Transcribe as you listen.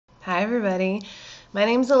Hi everybody, my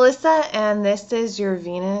name's Alyssa and this is your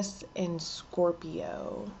Venus in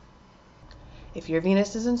Scorpio. If your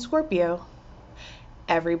Venus is in Scorpio,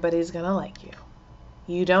 everybody's gonna like you.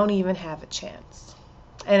 You don't even have a chance.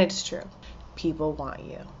 And it's true. People want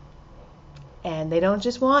you. And they don't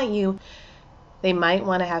just want you, they might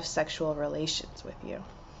want to have sexual relations with you.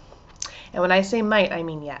 And when I say might, I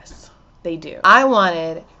mean yes, they do. I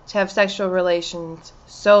wanted to have sexual relations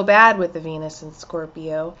so bad with the Venus in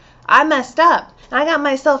Scorpio, I messed up. I got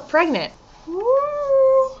myself pregnant.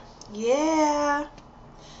 Woo! Yeah.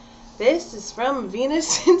 This is from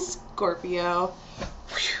Venus in Scorpio.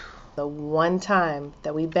 Whew. The one time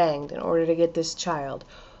that we banged in order to get this child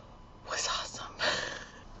was awesome.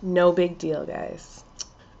 No big deal, guys.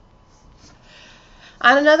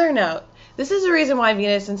 On another note, this is the reason why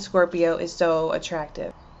Venus in Scorpio is so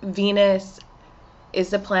attractive. Venus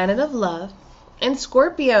is the planet of love, and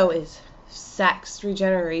Scorpio is sex,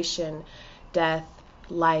 regeneration, death,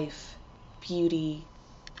 life, beauty,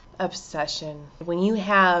 obsession. When you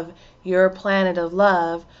have your planet of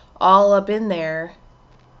love all up in there,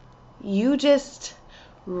 you just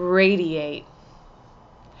radiate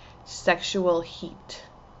sexual heat,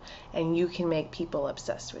 and you can make people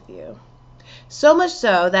obsessed with you. So much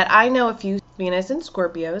so that I know a few Venus and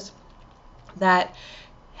Scorpios that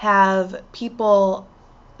have people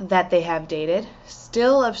that they have dated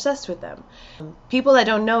still obsessed with them. People that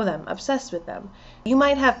don't know them obsessed with them. You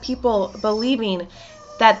might have people believing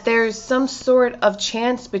that there's some sort of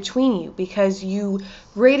chance between you because you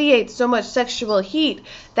radiate so much sexual heat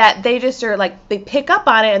that they just are like, they pick up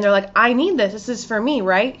on it and they're like, I need this. This is for me,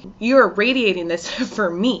 right? You're radiating this for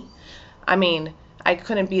me. I mean, I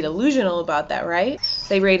couldn't be delusional about that, right?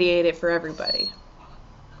 They radiate it for everybody.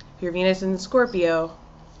 If you're Venus in Scorpio,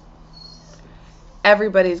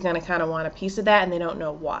 everybody's going to kind of want a piece of that and they don't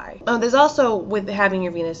know why. There's also, with having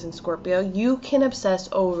your Venus in Scorpio, you can obsess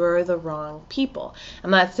over the wrong people.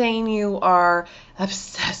 I'm not saying you are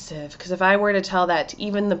obsessive, because if I were to tell that to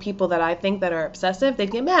even the people that I think that are obsessive,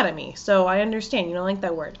 they'd get mad at me. So I understand, you don't like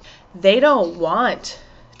that word. They don't want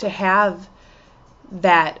to have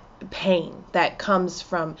that pain that comes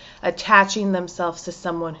from attaching themselves to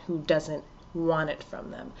someone who doesn't want it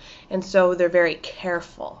from them. And so they're very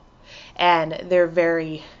careful. And they're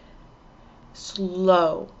very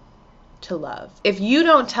slow to love. If you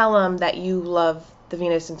don't tell them that you love the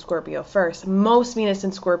Venus in Scorpio first, most Venus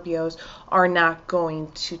in Scorpios are not going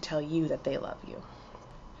to tell you that they love you.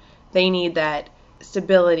 They need that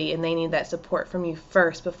stability and they need that support from you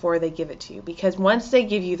first before they give it to you. Because once they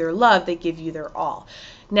give you their love, they give you their all.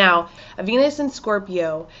 Now, a Venus in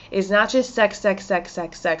Scorpio is not just sex, sex, sex,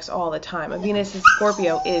 sex, sex all the time. A Venus in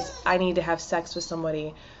Scorpio is, I need to have sex with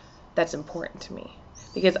somebody that's important to me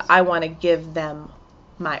because I want to give them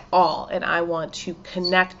my all and I want to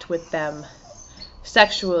connect with them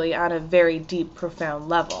sexually on a very deep, profound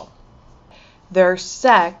level. Their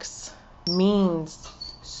sex means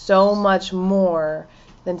so much more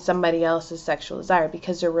than somebody else's sexual desire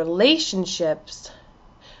because their relationships,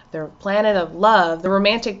 their planet of love, the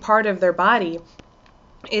romantic part of their body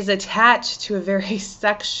is attached to a very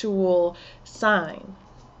sexual sign.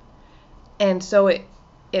 And so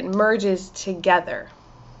it merges together.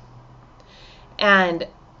 And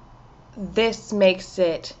this makes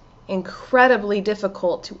it incredibly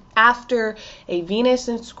difficult to, after a Venus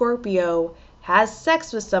in Scorpio has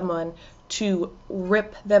sex with someone, to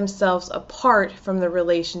rip themselves apart from the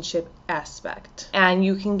relationship aspect. And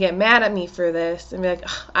you can get mad at me for this and be like,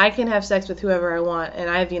 I can have sex with whoever I want and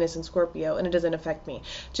I have Venus in Scorpio and it doesn't affect me.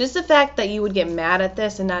 Just the fact that you would get mad at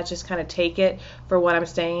this and not just kind of take it for what I'm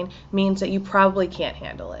saying means that you probably can't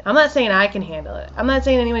handle it. I'm not saying I can handle it. I'm not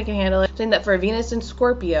saying anyone can handle it. I'm saying that for a Venus in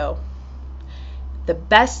Scorpio, the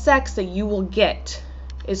best sex that you will get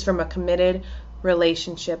is from a committed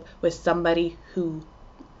relationship with somebody who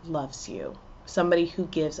loves you, somebody who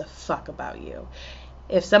gives a fuck about you.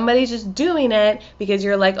 If somebody's just doing it because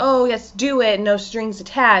you're like, oh yes, do it, no strings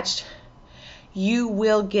attached, you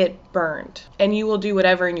will get burned. And you will do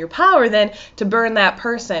whatever in your power then to burn that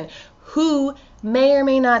person who may or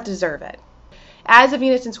may not deserve it. As a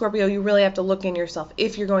Venus in Scorpio, you really have to look in yourself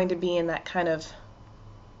if you're going to be in that kind of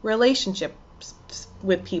relationship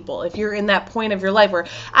with people. If you're in that point of your life where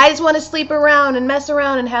I just want to sleep around and mess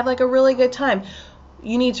around and have like a really good time,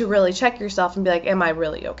 you need to really check yourself and be like, am I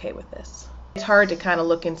really okay with this? It's hard to kind of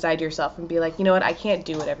look inside yourself and be like, you know what, I can't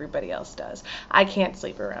do what everybody else does. I can't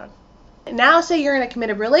sleep around. Now say you're in a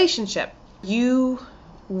committed relationship. You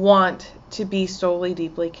want to be solely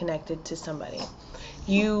deeply connected to somebody.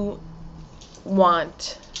 You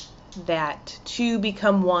want that to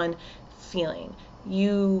become one feeling.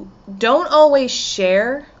 You don't always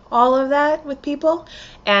share all of that with people.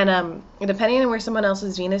 And depending on where someone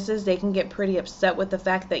else's Venus is, they can get pretty upset with the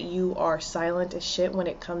fact that you are silent as shit when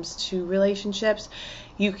it comes to relationships.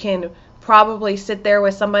 You can probably sit there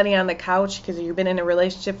with somebody on the couch because you've been in a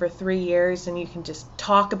relationship for 3 years, and you can just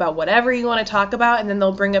talk about whatever you want to talk about, and then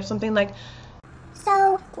they'll bring up something like,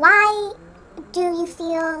 so why do you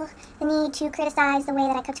feel the need to criticize the way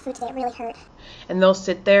that I cooked food today? It really hurt. And they'll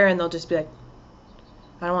sit there and they'll just be like,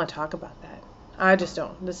 I don't want to talk about that. I just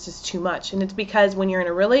don't. This is too much. And it's because when you're in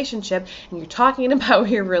a relationship and you're talking about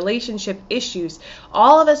your relationship issues,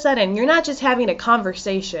 all of a sudden you're not just having a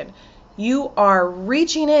conversation. You are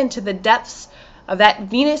reaching into the depths of that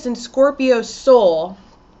Venus and Scorpio soul,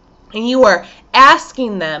 and you are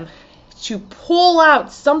asking them to pull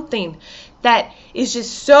out something that is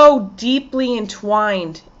just so deeply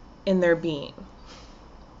entwined in their being.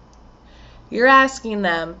 You're asking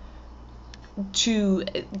them to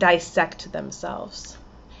dissect themselves.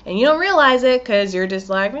 And you don't realize it because you're just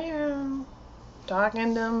like,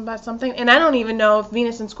 talking to them about something. And I don't even know if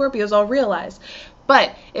Venus and Scorpios all realize.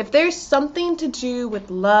 But if there's something to do with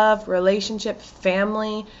love, relationship,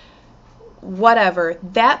 family, whatever,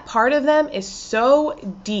 that part of them is so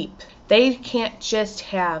deep. They can't just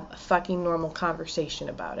have a fucking normal conversation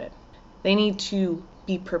about it. They need to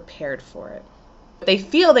be prepared for it. What they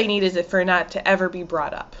feel they need is it for not to ever be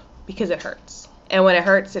brought up because it hurts. And when it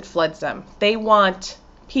hurts, it floods them. They want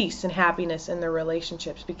peace and happiness in their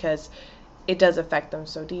relationships because it does affect them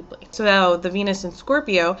so deeply. So now the Venus and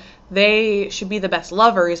Scorpio, they should be the best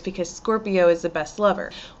lovers because Scorpio is the best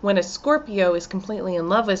lover. When a Scorpio is completely in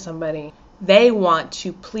love with somebody, they want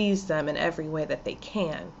to please them in every way that they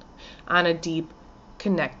can on a deep,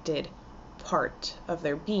 connected part of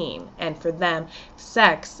their being. And for them,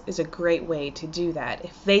 sex is a great way to do that.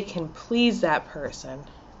 If they can please that person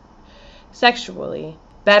sexually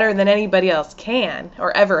better than anybody else can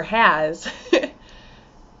or ever has,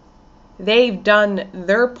 they've done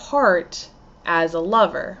their part as a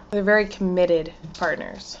lover. They're very committed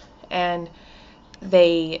partners, and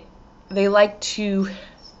they like to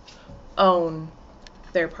own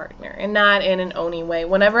their partner, and not in an owning way.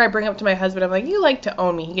 Whenever I bring up to my husband, I'm like, you like to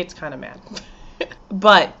own me, he gets kind of mad.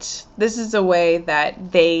 But this is a way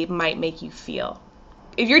that they might make you feel.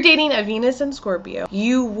 If you're dating a Venus and Scorpio,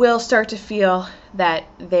 you will start to feel that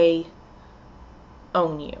they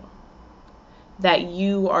own you, that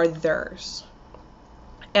you are theirs.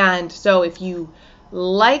 And so if you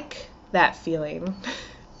like that feeling,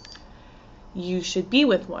 you should be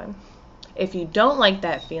with one. If you don't like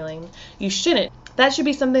that feeling, you shouldn't. That should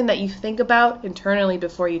be something that you think about internally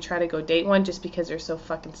before you try to go date one, just because they're so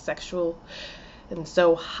fucking sexual and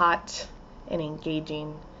so hot and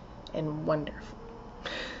engaging and wonderful.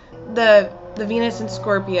 The Venus in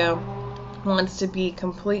Scorpio wants to be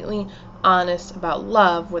completely honest about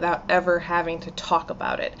love without ever having to talk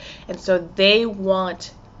about it. And so they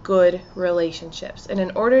want good relationships. And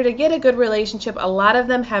in order to get a good relationship, a lot of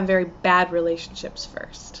them have very bad relationships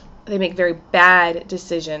first. They make very bad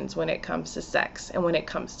decisions when it comes to sex and when it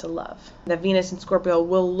comes to love. The Venus and Scorpio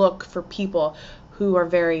will look for people who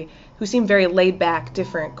seem very laid back,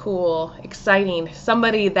 different, cool, exciting,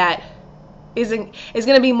 somebody that is going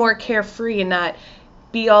to be more carefree and not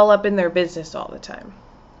be all up in their business all the time.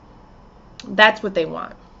 That's what they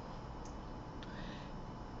want.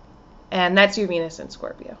 And that's your Venus and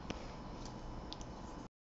Scorpio.